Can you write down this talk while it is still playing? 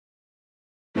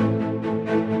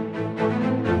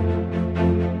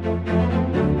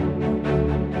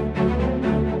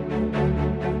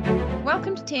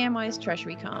TMI's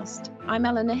Treasury Cast. I'm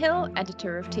Eleanor Hill,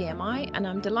 editor of TMI, and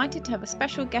I'm delighted to have a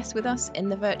special guest with us in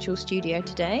the virtual studio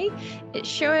today. It's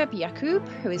Shoaib Yaqub,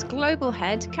 who is Global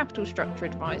Head, Capital Structure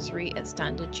Advisory at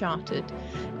Standard Chartered.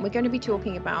 And we're going to be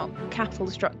talking about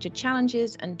capital structure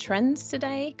challenges and trends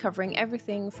today, covering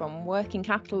everything from working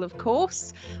capital, of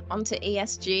course, onto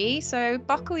ESG. So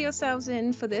buckle yourselves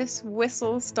in for this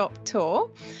whistle-stop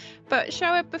tour. But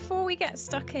Shoaib, before we get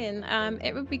stuck in,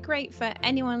 it would be great for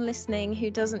anyone listening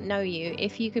who doesn't know you,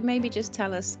 if you could maybe just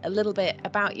tell us a little bit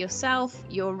about yourself,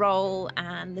 your role,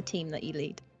 and the team that you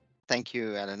lead. Thank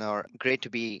you, Eleanor. Great to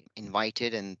be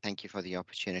invited, and thank you for the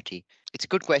opportunity. It's a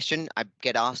good question. I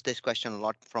get asked this question a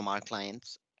lot from our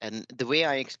clients. And the way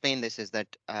I explain this is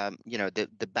that,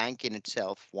 the bank in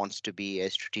itself wants to be a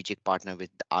strategic partner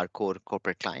with our core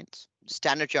corporate clients.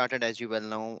 Standard Chartered, as you well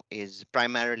know, is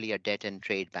primarily a debt and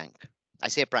trade bank. I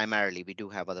say primarily, we do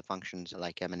have other functions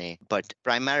like M&A, but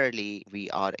primarily we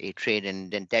are a trade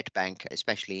and debt bank,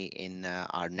 especially in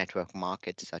our network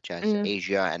markets such as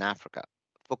Asia and Africa.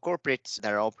 For corporates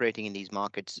that are operating in these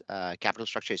markets, capital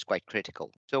structure is quite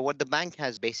critical. So what the bank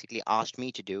has basically asked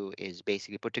me to do is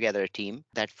basically put together a team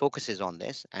that focuses on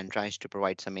this and tries to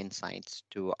provide some insights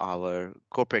to our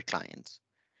corporate clients.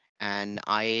 And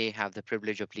I have the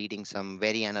privilege of leading some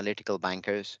very analytical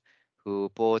bankers who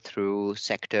pour through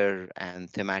sector and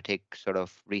thematic sort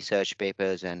of research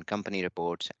papers and company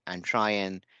reports and try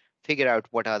and figure out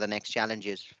what are the next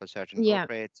challenges for certain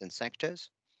corporates and sectors.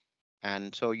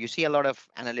 And so you see a lot of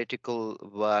analytical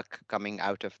work coming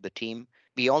out of the team.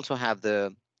 We also have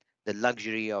the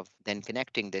luxury of then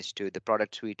connecting this to the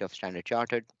product suite of Standard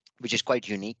Chartered, which is quite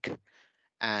unique.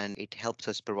 And it helps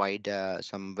us provide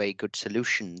some very good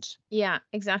solutions. Yeah,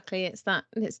 exactly.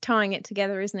 It's tying it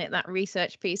together, isn't it? That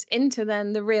research piece into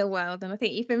then the real world. And I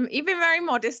think you've been very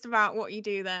modest about what you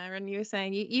do there. And you were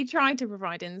saying you try to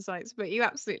provide insights, but you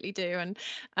absolutely do. And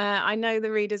I know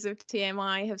the readers of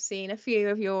TMI have seen a few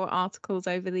of your articles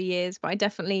over the years, but I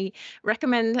definitely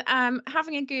recommend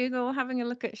having a Google, having a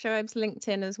look at Shoaib's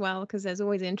LinkedIn as well, because there's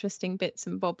always interesting bits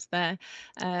and bobs there.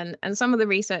 And some of the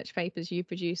research papers you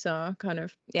produce are kind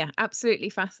of, absolutely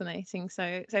fascinating.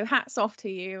 So hats off to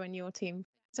you and your team.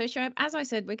 So Shoaib, as I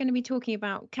said, we're going to be talking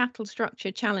about capital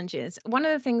structure challenges. One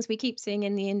of the things we keep seeing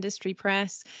in the industry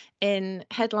press, in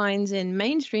headlines, in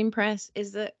mainstream press,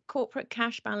 is that corporate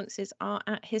cash balances are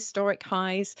at historic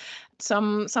highs.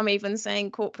 Some even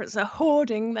saying corporates are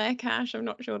hoarding their cash. I'm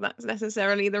not sure that's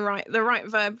necessarily the right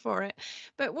verb for it.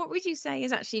 But what would you say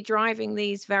is actually driving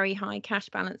these very high cash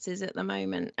balances at the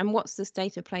moment? And what's the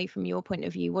state of play from your point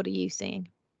of view? What are you seeing?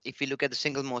 If you look at the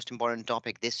single most important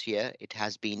topic this year, it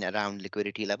has been around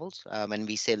liquidity levels. When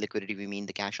we say liquidity, we mean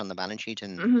the cash on the balance sheet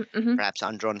and perhaps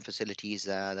undrawn facilities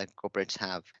that corporates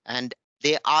have. And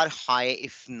they are high,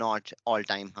 if not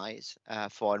all-time highs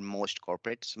for most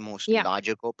corporates, most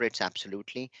larger corporates,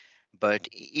 absolutely. But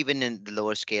even in the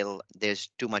lower scale, there's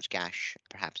too much cash,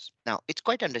 perhaps. Now, it's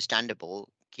quite understandable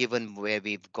given where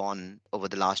we've gone over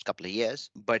the last couple of years.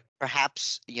 But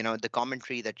perhaps, the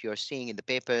commentary that you're seeing in the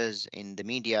papers, in the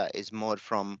media, is more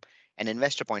from an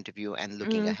investor point of view and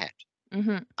looking ahead.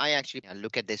 I actually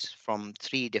look at this from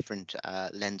three different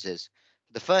lenses.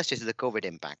 The first is the COVID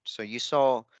impact. So you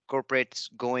saw corporates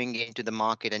going into the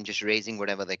market and just raising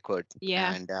whatever they could.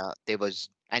 Yeah. And there was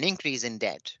an increase in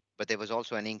debt, but there was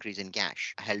also an increase in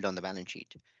cash held on the balance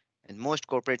sheet. And most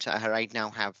corporates right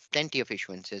now have plenty of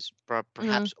issuances,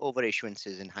 perhaps over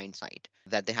issuances in hindsight,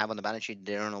 that they have on the balance sheet.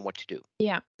 They don't know what to do.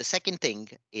 Yeah. The second thing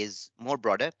is more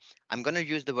broader. I'm going to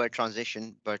use the word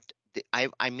transition, but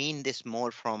I mean this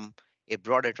more from a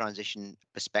broader transition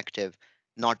perspective,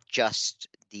 not just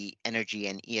the energy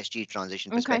and ESG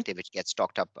transition perspective, which gets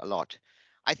talked up a lot.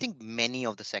 I think many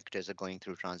of the sectors are going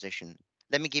through transition.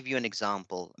 Let me give you an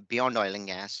example. Beyond oil and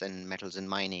gas and metals and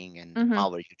mining and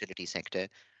power utility sector,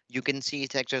 you can see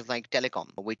sectors like telecom,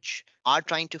 which are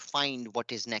trying to find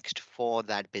what is next for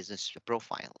that business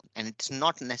profile. And it's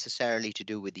not necessarily to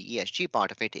do with the ESG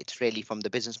part of it, it's really from the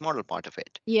business model part of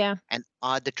it. Yeah. And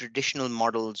are the traditional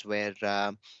models where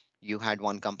you had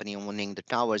one company owning the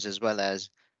towers as well as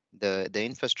the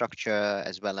infrastructure,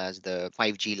 as well as the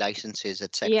 5G licenses,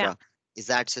 etc. Yeah. Is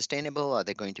that sustainable? Are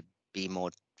they going to be more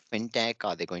fintech?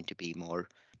 Are they going to be more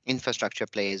infrastructure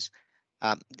plays?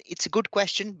 It's a good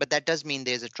question, but that does mean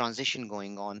there's a transition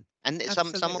going on, and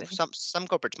some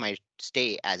corporates might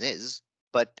stay as is,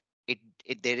 but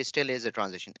still is a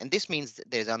transition, and this means that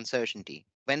there's uncertainty.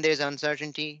 When there's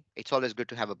uncertainty, it's always good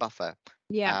to have a buffer.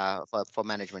 For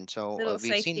management. So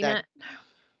we've seen that.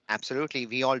 Absolutely,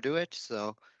 we all do it.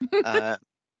 So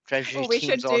treasury we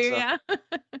teams should do, also. yeah.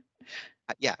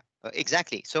 Yeah,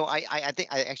 exactly. So I think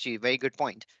I actually very good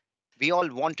point. We all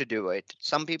want to do it.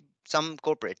 Some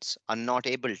corporates are not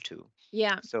able to.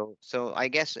 Yeah. So I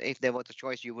guess if there was a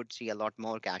choice, you would see a lot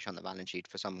more cash on the balance sheet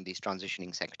for some of these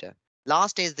transitioning sector.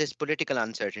 Last is this political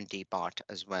uncertainty part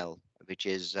as well, which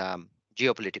is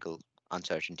geopolitical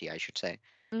uncertainty, I should say.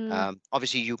 Mm,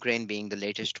 Obviously, Ukraine being the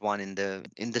latest one in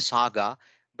the saga.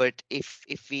 But if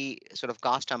we sort of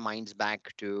cast our minds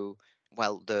back to,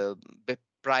 well,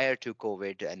 prior to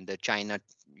COVID and the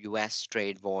China-US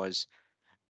trade wars,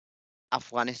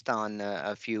 Afghanistan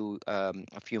a few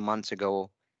months ago,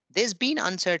 there's been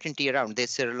uncertainty around.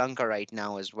 There's Sri Lanka right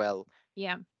now as well.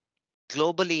 yeah.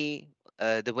 Globally,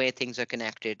 the way things are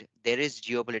connected, there is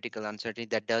geopolitical uncertainty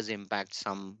that does impact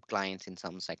some clients in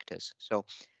some sectors. So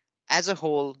as a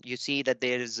whole, you see that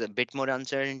there is a bit more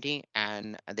uncertainty,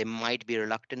 and there might be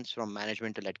reluctance from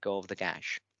management to let go of the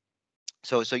cash.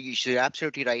 So you're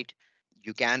absolutely right.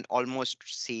 You can almost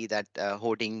see that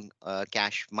hoarding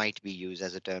cash might be used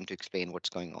as a term to explain what's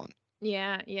going on.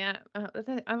 Yeah, yeah.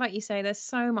 I like you say, there's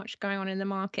so much going on in the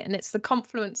market, and it's the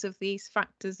confluence of these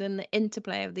factors and the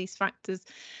interplay of these factors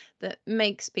that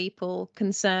makes people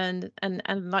concerned, and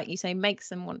like you say, makes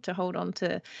them want to hold on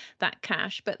to that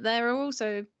cash. But there are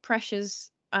also pressures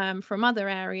from other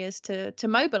areas to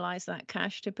mobilize that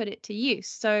cash to put it to use.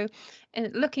 So,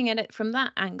 looking at it from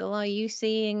that angle, are you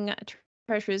seeing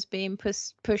treasurers being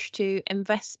pushed to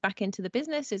invest back into the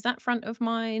business? Is that front of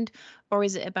mind? Or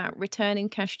is it about returning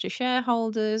cash to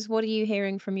shareholders? What are you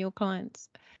hearing from your clients?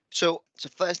 So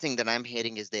first thing that I'm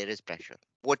hearing is there is pressure.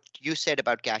 What you said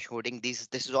about cash hoarding, this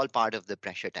is all part of the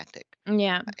pressure tactic.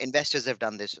 Yeah. Investors have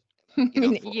done this, for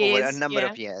over a Years. number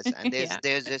Yeah. of years, and there's Yeah.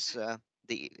 there's this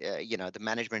the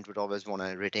management would always want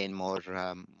to retain more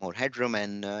headroom,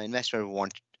 and investor would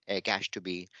want cash to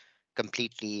be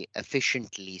completely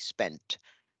efficiently spent,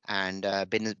 and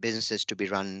businesses to be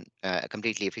run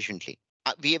completely efficiently.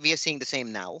 We are seeing the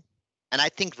same now, and I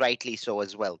think rightly so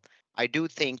as well. I do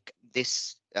think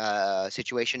this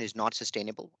situation is not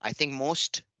sustainable. I think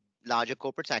most larger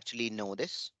corporates actually know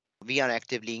this. We are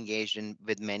actively engaged in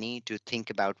with many to think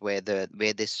about where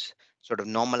this sort of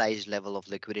normalized level of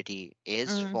liquidity is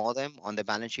Mm, for them on the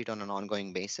balance sheet on an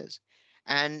ongoing basis,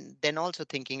 and then also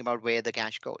thinking about where the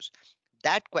cash goes.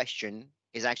 That question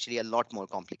is actually a lot more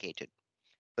complicated.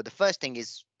 So the first thing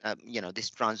is, this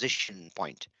transition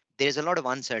point. There's a lot of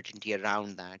uncertainty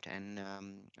around that, and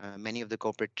many of the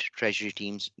corporate treasury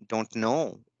teams don't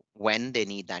know when they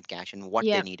need that cash and what they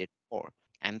yeah. need it for.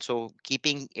 And so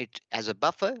keeping it as a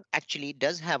buffer actually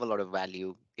does have a lot of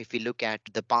value if we look at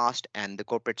the past and the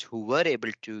corporates who were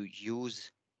able to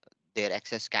use their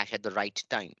excess cash at the right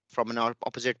time. From an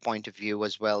opposite point of view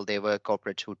as well, there were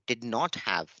corporates who did not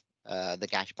have the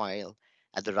cash pile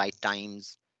at the right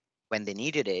times when they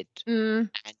needed it, Mm,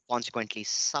 and consequently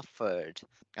suffered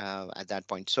at that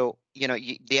point. So,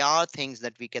 there are things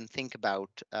that we can think about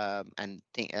and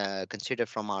consider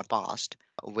from our past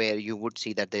where you would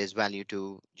see that there is value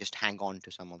to just hang on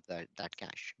to some of that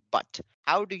cash. But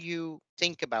how do you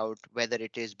think about whether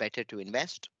it is better to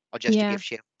invest or just to yeah. give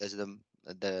shareholders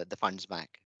the funds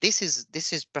back? This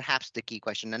is perhaps the key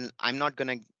question, and I'm not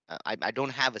gonna. I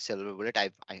don't have a silver bullet.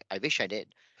 I wish I did,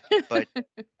 but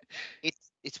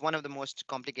it's one of the most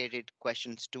complicated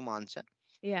questions to answer.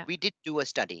 Yeah. We did do a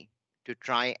study to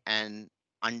try and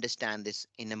understand this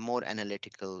in a more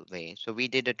analytical way. So we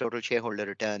did a total shareholder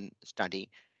return study,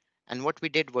 and what we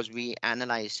did was we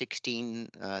analyzed 16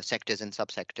 sectors and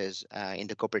subsectors in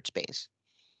the corporate space,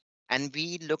 and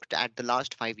we looked at the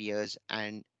last 5 years,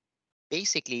 and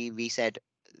basically we said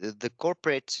the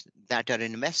corporates that are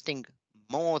investing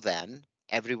more than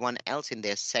everyone else in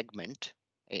their segment,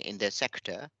 in their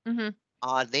sector, Hmm.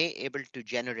 are they able to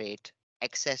generate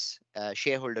excess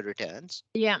shareholder returns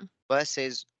Yeah.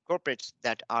 versus corporates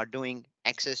that are doing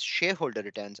excess shareholder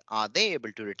returns, are they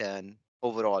able to return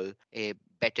overall a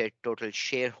better total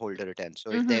shareholder return?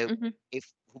 So if Hmm. they Hmm.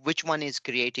 if which one is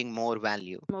creating more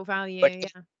value, More but value.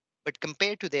 Yeah. but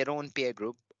compared to their own peer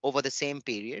group over the same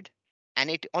period, and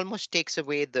it almost takes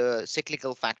away the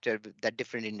cyclical factor that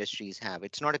different industries have.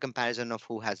 It's not a comparison of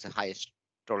who has the highest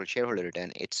total shareholder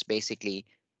return. It's basically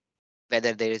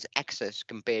whether there is access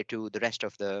compared to the rest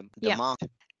of the Yeah.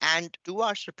 market. And to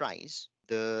our surprise,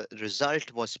 the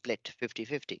result was split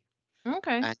 50-50.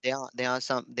 Okay. And there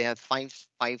are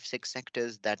five, six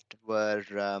sectors that were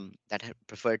that had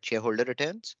preferred shareholder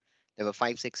returns. There were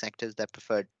 5, 6 sectors that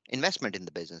preferred investment in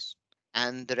the business,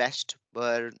 and the rest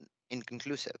were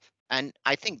inconclusive. And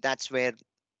I think that's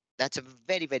a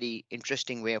very, very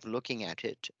interesting way of looking at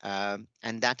it.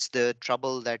 And that's the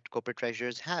trouble that corporate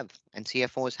treasurers have and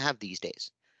CFOs have these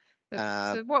days. So,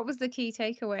 Uh, so what was the key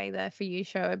takeaway there for you,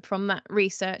 Shoaib, from that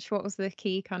research? What was the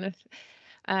key kind of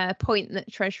point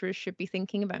that treasurers should be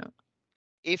thinking about?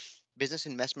 If business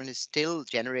investment is still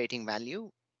generating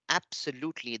value,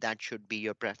 absolutely that should be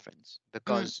your preference, Mm,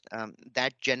 because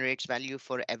that generates value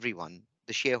for everyone,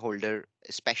 the shareholder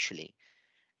especially,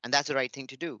 and that's the right thing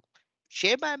to do.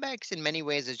 Share buybacks in many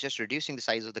ways is just reducing the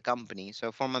size of the company.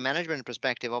 So from a management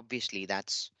perspective, obviously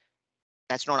that's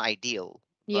not ideal,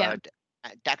 yeah, but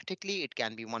tactically it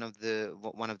can be one of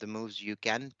the moves you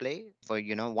can play for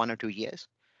 1 or 2 years.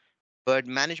 But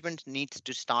management needs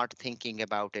to start thinking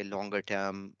about a longer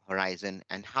term horizon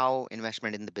and how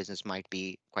investment in the business might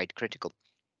be quite critical.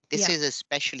 This yeah, is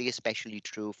especially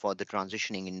true for the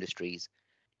transitioning industries,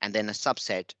 and then a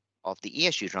subset of the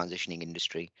ESG transitioning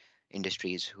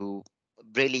industries who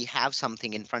really have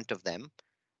something in front of them.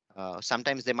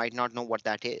 Sometimes they might not know what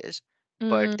that is,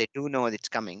 but mm. they do know it's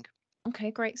coming.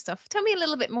 Okay, great stuff. Tell me a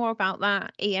little bit more about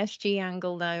that ESG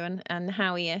angle, though, and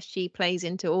how ESG plays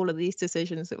into all of these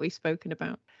decisions that we've spoken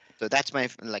about. So that's my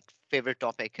favorite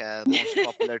topic, most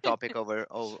popular topic over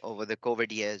the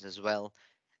COVID years as well.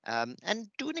 And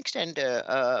to an extent,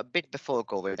 a bit before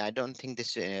COVID. I don't think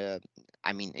this.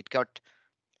 I mean, it got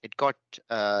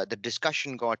the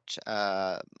discussion got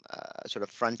sort of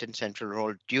front and central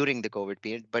role during the COVID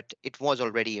period, but it was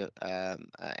already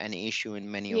an issue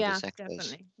in many of the Yeah, sectors.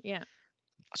 definitely. Yeah.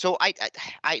 So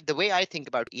the way I think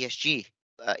about ESG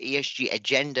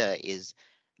agenda is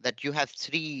that you have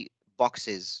three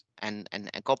boxes, and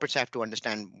corporates have to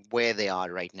understand where they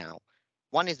are right now.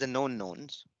 One is the known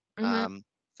knowns. Mm-hmm.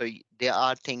 There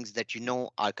are things that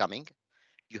are coming.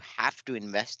 You have to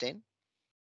invest in,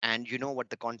 and you know what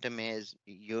the quantum is.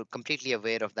 You're completely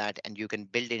aware of that, and you can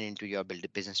build it into your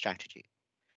business strategy.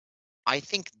 I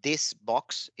think this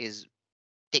box is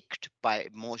ticked by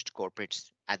most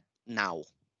corporates at now.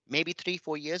 Maybe 3,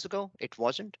 4 years ago, it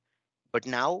wasn't, but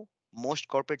now most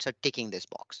corporates are ticking this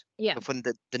box. Yeah. So from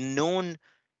the known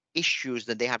issues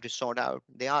that they have to sort out,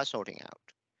 they are sorting out.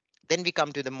 Then we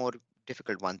come to the more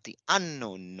difficult one, the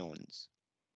unknown knowns.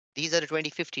 These are the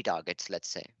 2050 targets, let's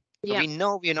say. So Yeah. we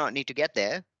know we not need to get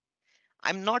there.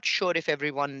 I'm not sure if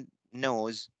everyone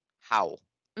knows how.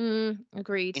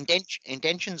 Agreed.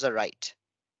 Intentions are right,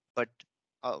 but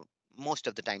uh, most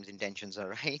of the times intentions are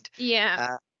right.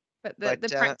 Yeah. Uh, But the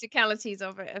but practicalities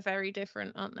of it are very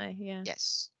different, aren't they? Yeah.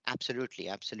 Yes, absolutely,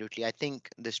 absolutely. I think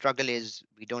the struggle is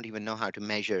we don't even know how to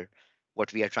measure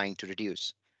what we are trying to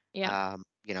reduce. Yeah.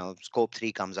 Scope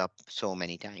 3 comes up so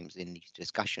many times in these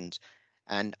discussions,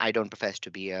 and I don't profess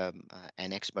to be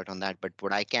an expert on that. But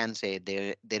what I can say,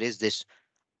 there is this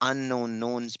unknown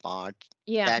knowns part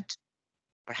Yeah. that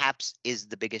perhaps is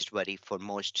the biggest worry for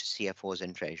most CFOs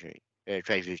and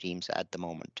treasury teams at the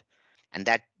moment, and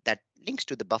that links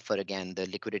to the buffer again, the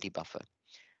liquidity buffer.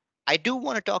 I do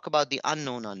want to talk about the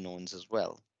unknown unknowns as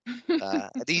well.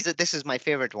 This is my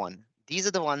favorite one. These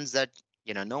are the ones that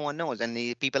no one knows, and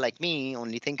the people like me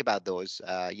only think about those,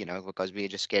 because we're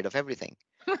just scared of everything.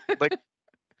 But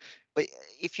but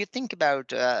if you think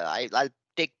about, I'll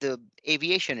take the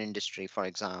aviation industry for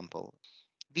example.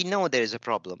 We know there is a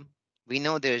problem. We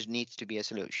know there needs to be a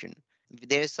solution.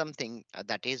 There is something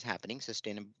that is happening: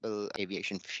 sustainable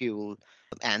aviation fuel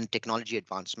and technology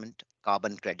advancement,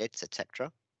 carbon credits,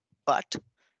 etc. But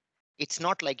it's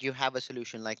not like you have a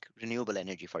solution like renewable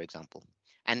energy, for example.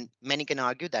 And many can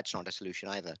argue that's not a solution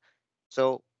either.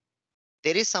 So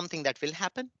there is something that will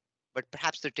happen, but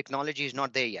perhaps the technology is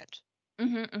not there yet.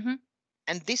 Mm-hmm, mm-hmm.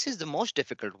 And this is the most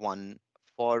difficult one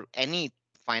for any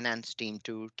finance team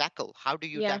to tackle. How do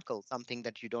you Yeah. tackle something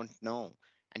that you don't know,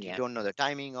 and you Yeah. don't know the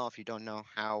timing of, you don't know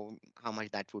how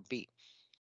much that would be?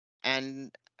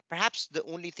 And perhaps the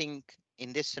only thing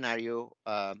in this scenario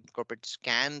corporates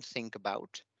can think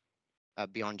about,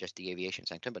 beyond just the aviation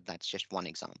sector, but that's just one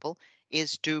example,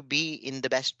 is to be in the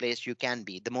best place you can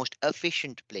be, the most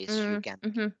efficient place you can be.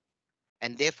 Mm-hmm.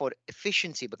 And therefore,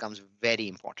 efficiency becomes very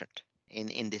important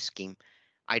in this scheme.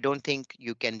 I don't think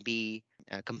you can be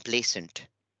complacent.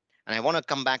 And I want to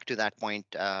come back to that point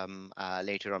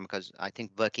later on, because I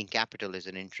think working capital is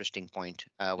an interesting point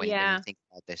when you Yeah. think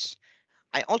about this.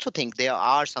 I also think there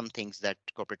are some things that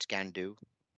corporates can do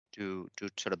to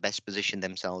sort of best position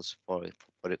themselves for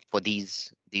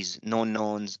these known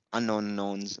knowns, unknown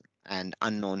knowns, and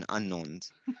unknown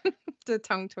unknowns. The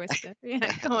tongue twister.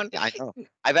 Yeah. Go on. Yeah, I know.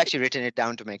 I've actually written it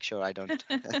down to make sure I don't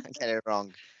get it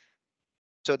wrong.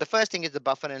 So the first thing is the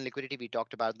buffer and liquidity. We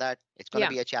talked about that. It's going to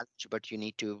Yeah. be a challenge, but you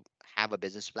need to have a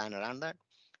business plan around that.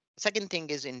 Second thing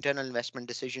is internal investment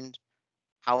decisions.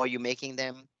 How are you making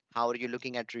them? How are you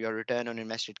looking at your return on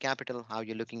invested capital? How are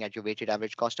you looking at your weighted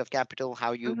average cost of capital?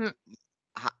 Mm-hmm.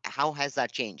 How has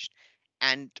that changed?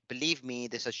 And believe me,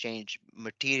 this has changed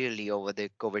materially over the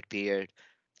COVID period.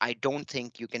 I don't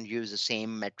think you can use the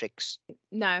same metrics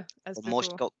No, as for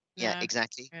most. before. Yeah, No.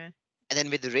 exactly. Yeah. And then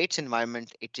with the rates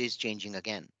environment, it is changing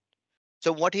again.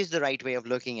 So, what is the right way of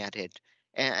looking at it?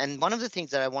 And one of the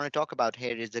things that I want to talk about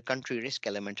here is the country risk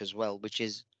element as well, which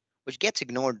gets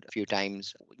ignored a few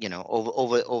times,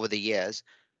 over the years.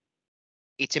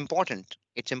 It's important.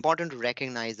 It's important to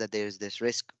recognize that there is this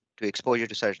risk to exposure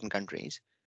to certain countries,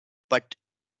 but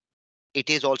it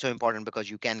is also important because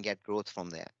you can get growth from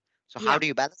there. So, how Yeah. do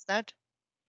you balance that?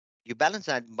 You balance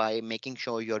that by making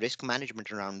sure your risk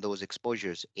management around those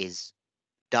exposures is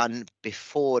done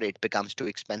before it becomes too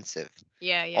expensive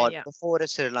Yeah. Yeah. or Yeah. before a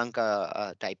Sri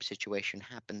Lanka type situation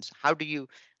happens. How do you,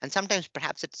 and sometimes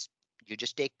perhaps it's you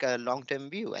just take a long term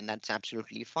view and that's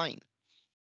absolutely fine.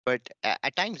 But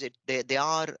at times they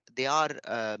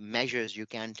are measures you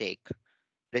can take,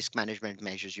 risk management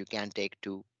measures you can take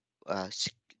uh,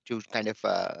 sec- to kind of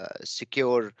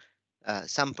secure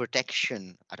some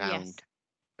protection Yes.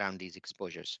 around these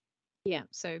exposures. Yeah.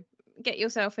 So get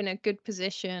yourself in a good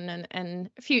position and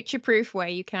future proof where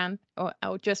you can,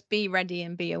 or just be ready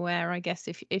and be aware, I guess,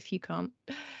 if you can't.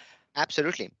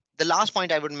 Absolutely. The last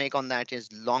point I would make on that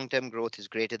is long term growth is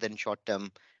greater than short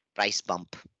term price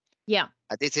bump. Yeah.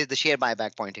 This is the share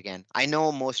buyback point again. I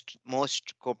know most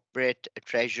corporate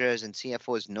treasurers and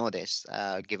CFOs know this,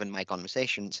 given my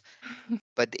conversations,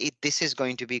 but this is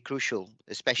going to be crucial,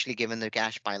 especially given the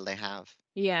cash pile they have,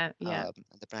 Yeah. Yeah. and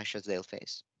the pressures they'll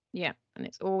face. Yeah, and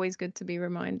it's always good to be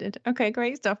reminded. Okay,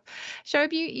 great stuff.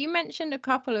 Shoaib, you mentioned a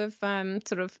couple of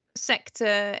sort of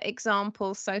sector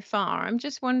examples so far. I'm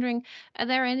just wondering, are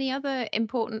there any other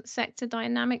important sector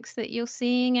dynamics that you're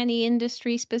seeing? Any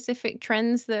industry specific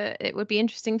trends that it would be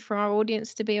interesting for our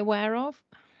audience to be aware of?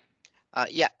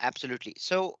 Yeah, absolutely.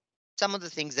 So some of the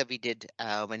things that we did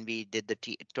when we did the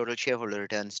total shareholder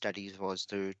return studies was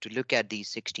to look at these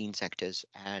 16 sectors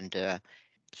and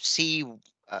see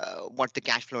what the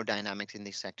cash flow dynamics in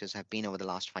these sectors have been over the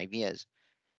last 5 years.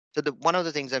 So the one of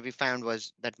the things that we found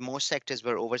was that most sectors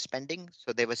were overspending,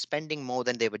 so they were spending more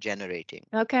than they were generating,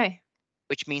 Okay.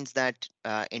 which means that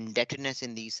indebtedness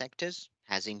in these sectors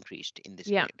has increased in this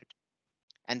Yeah. period.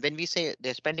 And when we say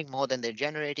they're spending more than they're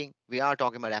generating, we are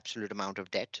talking about absolute amount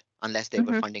of debt, unless they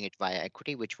were Mm-hmm. funding it via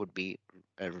equity, which would be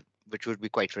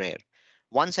quite rare.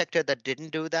 One sector that didn't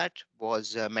do that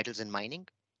was metals and mining.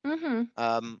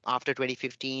 Mm-hmm. After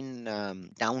 2015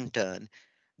 downturn,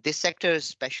 this sector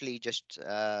especially just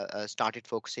started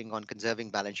focusing on conserving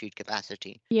balance sheet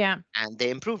capacity, Yeah. and they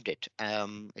improved it.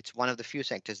 It's one of the few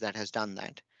sectors that has done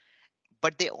that.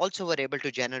 But they also were able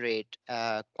to generate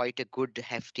quite a good,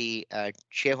 hefty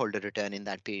shareholder return in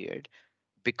that period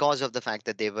because of the fact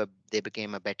that they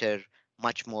became a better,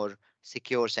 much more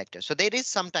secure sector. So there is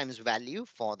sometimes value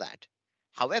for that.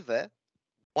 However,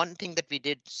 one thing that we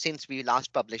did since we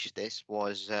last published this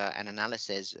was an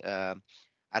analysis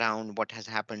around what has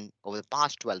happened over the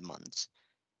past 12 months.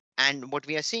 And what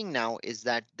we are seeing now is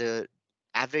that the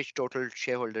average total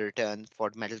shareholder return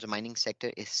for metals and mining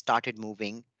sector is started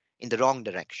moving in the wrong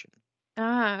direction.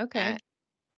 Ah, A- okay.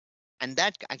 And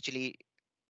that actually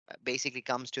basically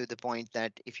comes to the point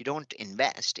that if you don't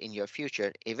invest in your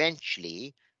future,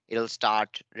 eventually it'll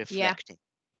start Yeah. reflecting.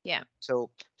 Yeah. So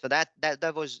that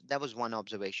was one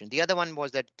observation. The other one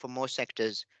was that for most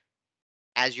sectors,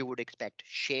 as you would expect,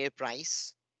 share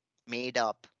price made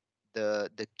up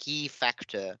the key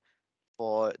factor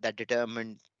for that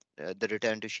determined the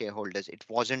return to shareholders. It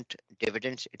wasn't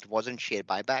dividends, it wasn't share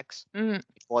buybacks. Mm-hmm.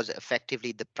 It was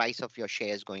effectively the price of your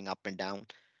shares going up and down,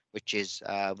 which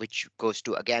goes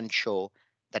to again show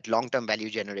that long-term value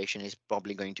generation is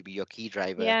probably going to be your key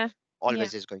driver, Yeah. Yeah.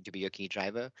 always is going to be your key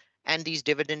driver. And these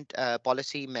dividend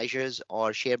policy measures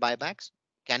or share buybacks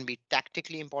can be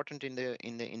tactically important in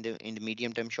the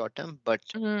medium term, short term, but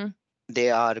Mm-hmm. they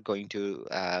are going to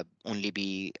only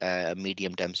be a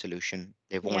medium term solution.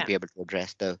 They won't Yeah. be able to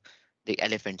address the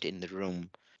elephant in the room.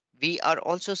 We are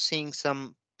also seeing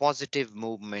some positive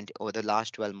movement over the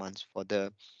last 12 months for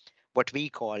the what we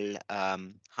call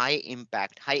high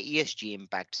ESG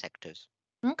impact sectors.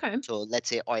 Okay. So let's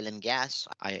say oil and gas.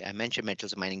 I mentioned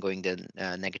metals and mining going the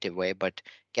negative way, but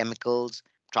chemicals,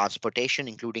 transportation,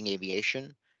 including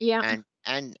aviation, Yeah.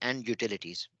 and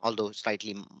utilities, although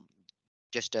slightly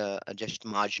just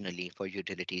marginally for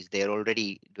utilities. They're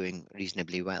already doing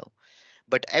reasonably well.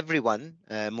 But everyone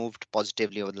moved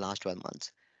positively over the last 12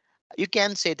 months. You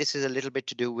can say this is a little bit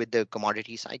to do with the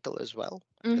commodity cycle as well,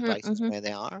 and the Mm-hmm. prices Mm-hmm. where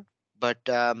they are. But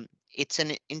it's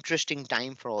an interesting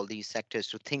time for all these sectors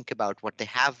to think about what they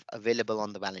have available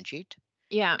on the balance sheet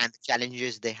Yeah. and the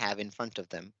challenges they have in front of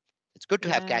them. It's good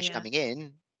to have Yeah. cash Yeah. coming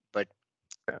in, but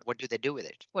What do they do with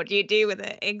it? What do you do with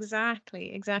it?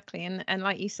 Exactly. And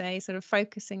like you say, sort of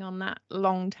focusing on that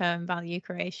long-term value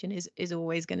creation is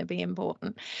always going to be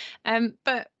important.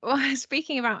 But well,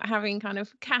 speaking about having kind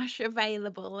of cash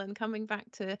available and coming back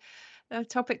to a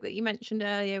topic that you mentioned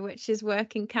earlier, which is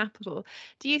working capital,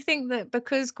 do you think that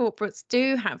because corporates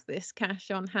do have this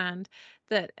cash on hand,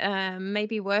 that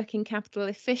maybe working capital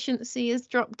efficiency has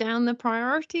dropped down the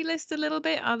priority list a little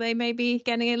bit? Are they maybe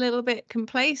getting a little bit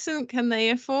complacent? Can they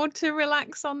afford to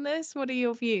relax on this? What are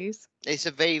your views? It's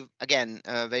a very, again,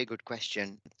 a very good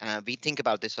question. We think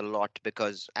about this a lot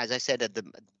because, as I said at the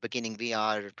beginning, we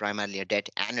are primarily a debt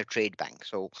and a trade bank.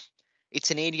 So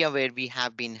it's an area where we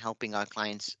have been helping our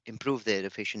clients improve their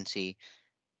efficiency,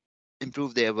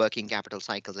 improve their working capital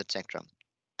cycles, etc.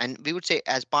 And we would say,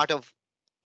 as part of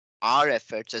our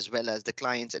efforts, as well as the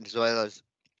clients, and as well as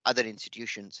other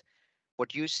institutions,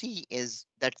 what you see is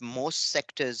that most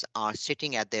sectors are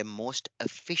sitting at their most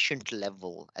efficient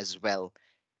level as well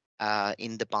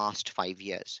in the past 5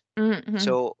 years. Mm-hmm.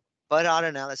 So, per our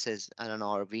analysis, I don't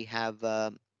know, we have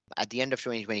at the end of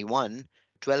 2021,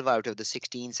 12 out of the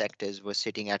 16 sectors were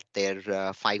sitting at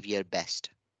their 5 year best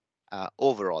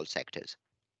overall sectors.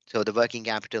 So the working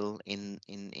capital in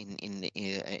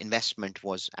investment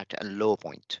was at a low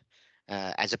point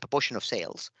as a proportion of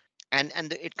sales, and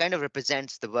it kind of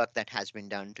represents the work that has been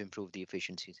done to improve the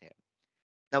efficiencies here.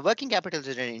 Now, working capital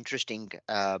is an interesting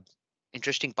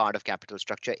part of capital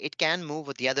structure. It can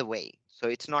move the other way, so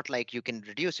it's not like you can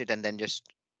reduce it and then just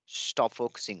stop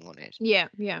focusing on it. Yeah.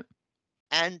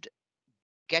 And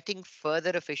getting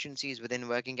further efficiencies within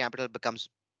working capital becomes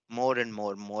more and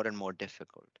more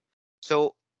difficult.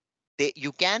 So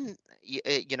you can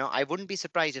I wouldn't be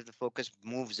surprised if the focus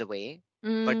moves away,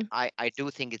 but Mm, I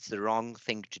do think it's the wrong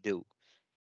thing to do.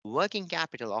 Working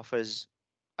capital offers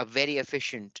a very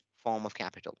efficient form of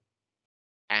capital,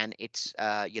 and it's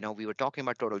we were talking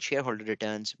about total shareholder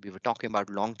returns, we were talking about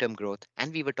long term growth,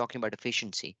 and we were talking about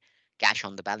efficiency, cash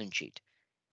on the balance sheet.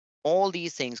 All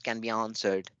these things can be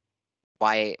answered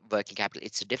by working capital.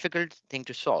 It's a difficult thing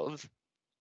to solve,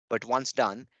 but once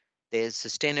done, there's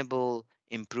sustainable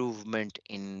improvement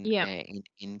yeah.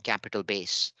 in capital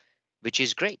base, which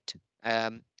is great.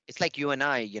 It's like you and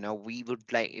I, we would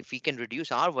like, if we can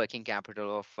reduce our working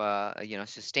capital of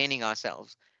sustaining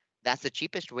ourselves. That's the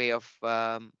cheapest way of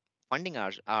funding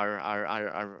our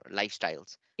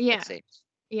lifestyles, Yeah. let's say,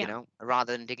 Yeah.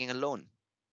 rather than taking a loan.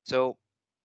 So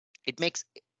it makes,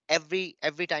 every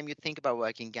time you think about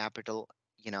working capital,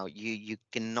 you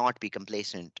cannot be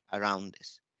complacent around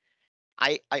this.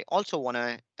 I also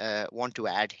want to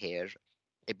add here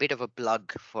a bit of a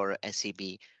plug for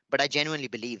SEB, but I genuinely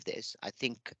believe this. I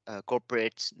think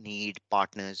corporates need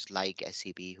partners like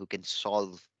SEB who can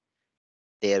solve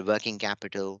their working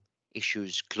capital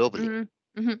issues globally,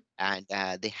 Mm, hmm. and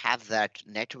they have that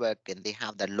network and they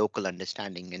have that local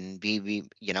understanding. And we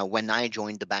when I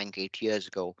joined the bank 8 years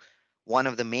ago, one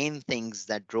of the main things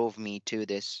that drove me to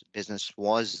this business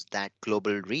was that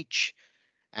global reach.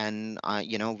 And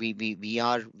we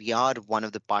are one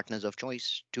of the partners of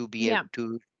choice to be able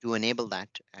Yeah. to enable that,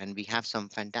 and we have some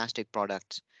fantastic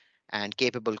products and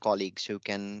capable colleagues who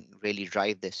can really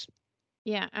drive this.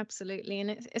 Yeah, absolutely.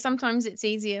 And sometimes it's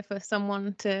easier for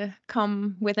someone to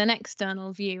come with an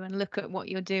external view and look at what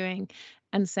you're doing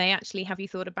and say, actually, have you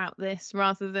thought about this?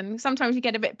 Rather than sometimes you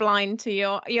get a bit blind to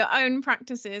your own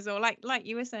practices, or like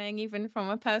you were saying, even from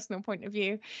a personal point of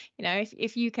view,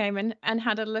 if you came and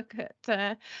had a look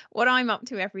at what I'm up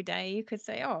to every day, you could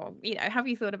say, oh, have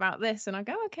you thought about this? And I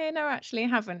go, okay, no, actually I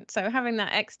haven't. So having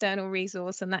that external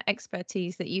resource and that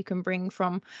expertise that you can bring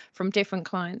from different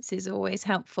clients is always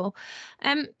helpful.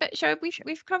 But Shoaib, we've Sure.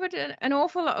 we've covered an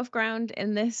awful lot of ground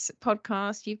in this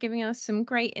podcast. You've given us some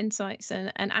great insights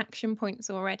and action points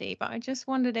already. But I just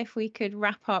wondered if we could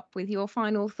wrap up with your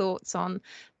final thoughts on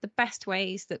the best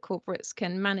ways that corporates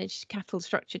can manage capital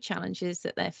structure challenges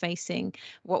that they're facing.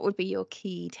 What would be your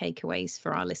key takeaways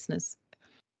for our listeners?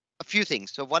 A few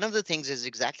things. So one of the things is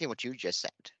exactly what you just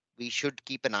said. We should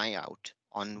keep an eye out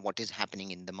on what is happening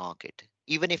in the market,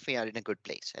 even if we are in a good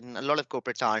place, and a lot of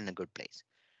corporates are in a good place.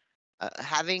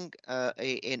 Having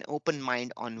an open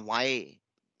mind on why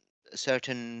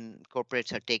certain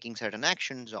corporates are taking certain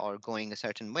actions or going a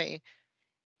certain way,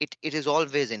 it is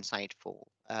always insightful.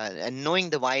 And knowing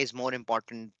the why is more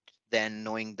important than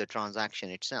knowing the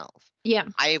transaction itself. Yeah.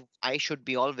 I should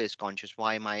be always conscious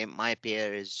why my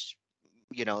peer is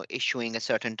issuing a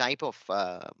certain type of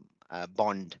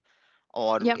bond,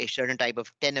 or Yep. a certain type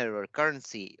of tenor or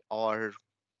currency,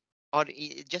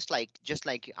 just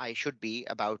like I should be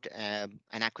about an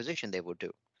acquisition they would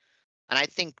do. And I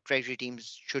think treasury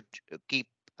teams should keep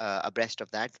abreast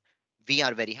of that. we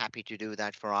are very happy to do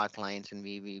that for our clients, and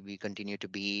we continue to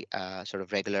be sort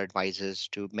of regular advisors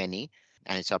to many,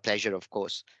 and it's our pleasure, of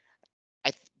course.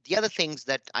 The other things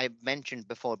that I mentioned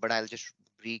before, but I'll just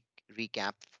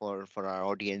recap for our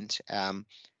audience.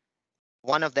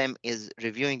 One of them is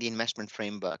reviewing the investment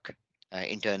framework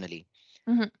internally.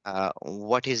 Mhm.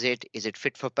 What is it? Is it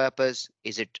fit for purpose?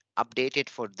 Is it updated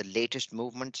for the latest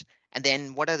movements? And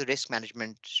then what are the risk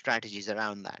management strategies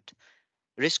around that?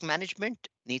 Risk management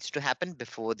needs to happen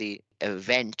before the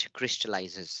event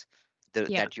crystallizes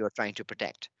Yeah. that you're trying to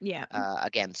protect Yeah.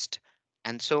 against.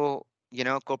 And so,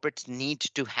 corporates need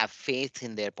to have faith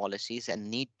in their policies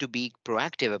and need to be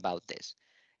proactive about this.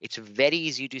 It's very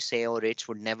easy to say, oh, rates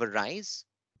would never rise.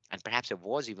 And perhaps it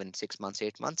was even 6 months,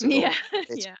 8 months ago. Yeah.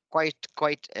 It's Yeah.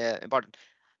 quite important.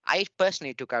 I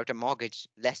personally took out a mortgage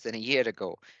less than a year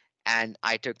ago, and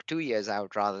I took 2 years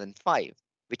out rather than five,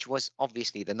 which was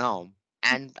obviously the norm,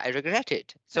 and I regret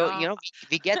it. So, Oh.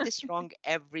 we get this wrong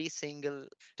every single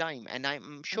time. And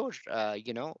I'm sure, there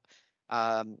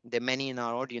are many in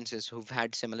our audiences who've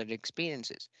had similar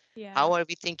experiences. Yeah. How are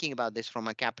we thinking about this from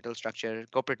a capital structure,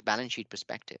 corporate balance sheet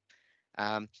perspective?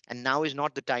 And now is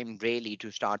not the time really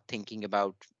to start thinking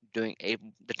about doing it.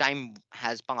 The time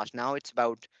has passed. Now it's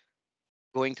about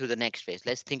going through the next phase.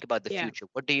 Let's think about the Yeah. future.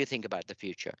 What do you think about the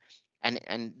future?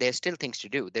 And there's still things to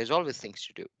do. There's always things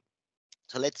to do.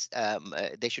 So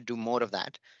they should do more of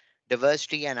that.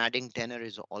 Diversity and adding tenor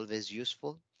is always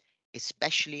useful,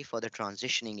 especially for the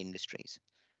transitioning industries.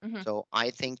 Mhm. So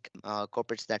I think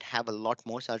corporates that have a lot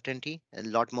more certainty, a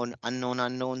lot more unknown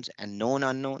unknowns and known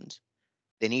unknowns,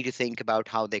 they need to think about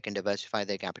how they can diversify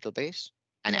their capital base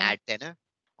and Yeah. add tenor,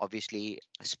 obviously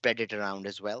spread it around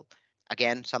as well.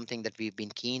 Again, something that we've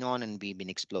been keen on and we've been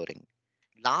exploring.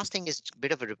 Last thing is a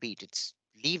bit of a repeat. It's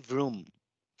leave room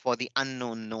for the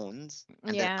unknown knowns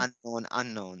and the Yeah. unknown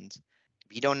unknowns.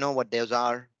 We don't know what those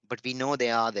are, but we know they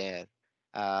are there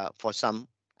for some.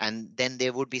 And then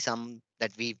there would be some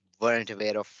that we weren't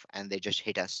aware of and they just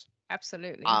hit us.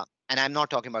 Absolutely. And I'm not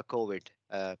talking about COVID,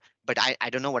 but I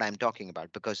don't know what I'm talking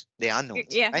about because they are unknowns,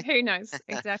 Yeah. right? Who knows?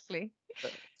 Exactly.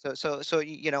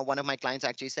 One of my clients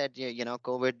actually said, yeah,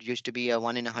 COVID used to be a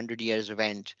 1 in 100 years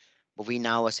event, but we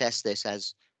now assess this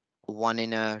as 1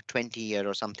 in a 20 year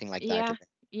or something like that Yeah. event.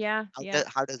 Yeah. How Yeah.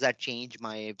 how does that change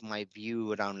my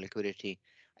view around liquidity?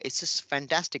 It's just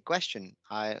fantastic question.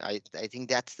 I think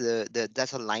that's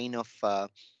that's a line of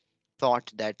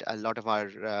thought that a lot of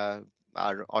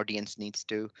our audience needs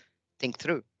to think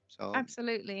through. So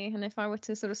Absolutely. And if I were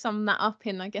to sort of sum that up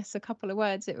in, I guess, a couple of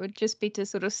words, it would just be to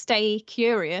sort of stay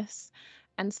curious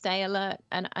and stay alert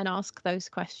and ask those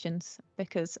questions,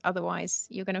 because otherwise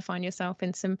you're going to find yourself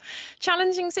in some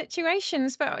challenging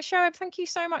situations. But Shoaib, thank you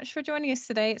so much for joining us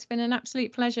today. It's been an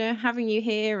absolute pleasure having you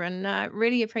here, and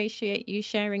really appreciate you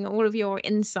sharing all of your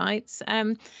insights.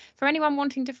 For anyone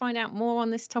wanting to find out more on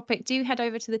this topic, do head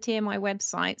over to the TMI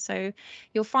website. So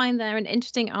you'll find there an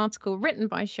interesting article written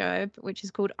by Shoaib, which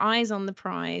is called Eyes on the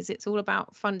Prize. It's all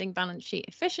about funding balance sheet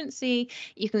efficiency.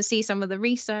 You can see some of the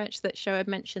research that Shoaib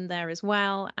mentioned there as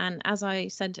well. And as I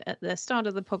said at the start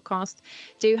of the podcast,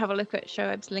 do have a look at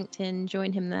Shoaib's LinkedIn,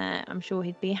 join him there. I'm sure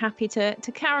he'd be happy to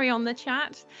carry on the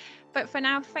chat. But for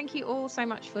now, thank you all so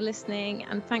much for listening.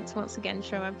 And thanks once again,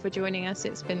 Shoaib, for joining us.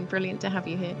 It's been brilliant to have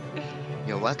you here.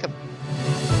 you're welcome.